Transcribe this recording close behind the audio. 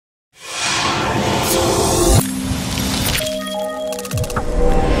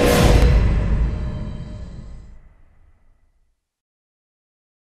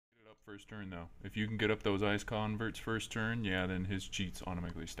first turn though. If you can get up those ice converts first turn, yeah, then his cheats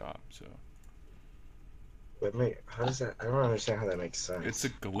automatically stop. So. How does that? I don't understand how that makes sense. It's a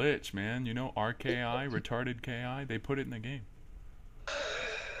glitch, man. You know, RKI, retarded KI. They put it in the game.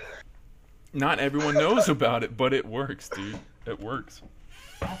 Not everyone knows about it, but it works, dude. It works.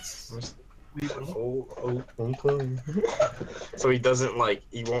 So he doesn't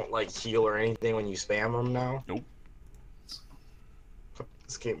he won't heal or anything when you spam him now? Nope.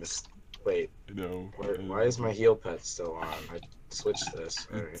 This game is, wait. No. Why is my heal pet still on? I switched this.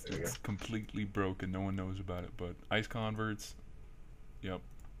 It's completely broken. No one knows about it, but ice converts, yep.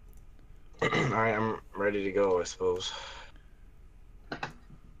 Alright, I'm ready to go, I suppose.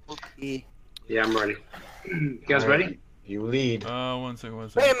 Okay. Yeah, I'm ready. You guys ready? You lead. One second.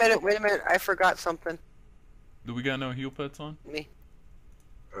 Wait a minute. I forgot something. Do we got no heal pets on? Me.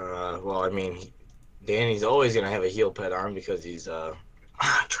 Well, I mean, Danny's always gonna have a heal pet on because he's,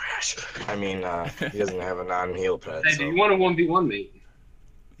 trash. I mean, he doesn't have a non-heal pet. Hey, so. do you want a 1v1 me?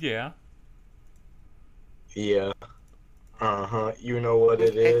 Yeah. Yeah. You know what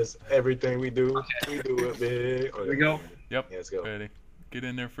it is. Everything we do, we do it big. Here we go. Yep. Yeah, let's go. Ready. Get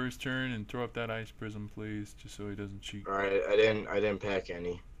in there first turn and throw up that ice prism, please, just so he doesn't cheat. Alright, I didn't pack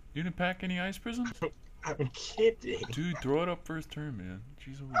any. You didn't pack any ice prisms? I'm kidding. Dude, throw it up first turn, man.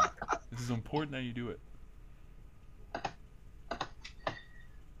 Jeez Louise. This is important that you do it.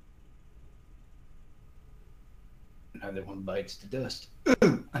 Another one bites the dust.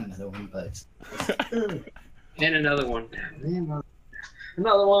 Another one bites. And another one.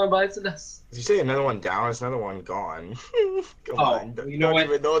 Another one bites the dust. Did you say another one down? It's another one gone. Come on. You know don't what?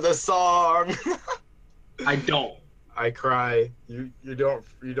 even know the song. I don't. I cry. You're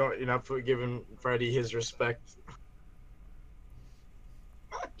not giving Freddy his respect.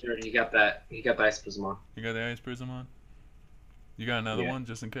 Jared, you got that. You got the ice prism on. You got the ice prism on? You got another Yeah. one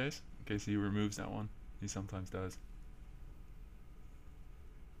just in case? In case he removes that one. He sometimes does.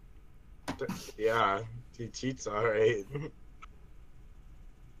 Yeah, he cheats alright.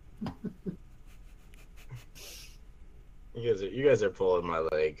 You guys are pulling my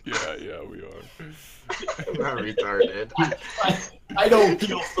leg. Yeah, we are. I'm not retarded. I don't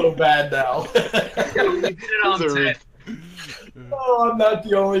feel so bad now. You did it on These are 10. Oh, I'm not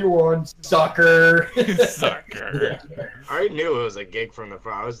the only one, sucker. Sucker. I already knew it was a gig from the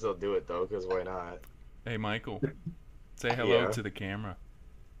front. I would still do it though, because why not? Hey, Michael. Say hello Yeah. to the camera.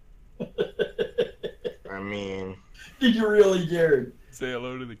 I mean, Did you really, Jared? Say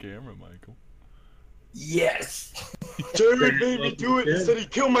hello to the camera, Michael. Yes. Jared made me do it. He said he'd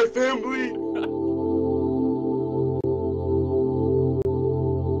kill my family.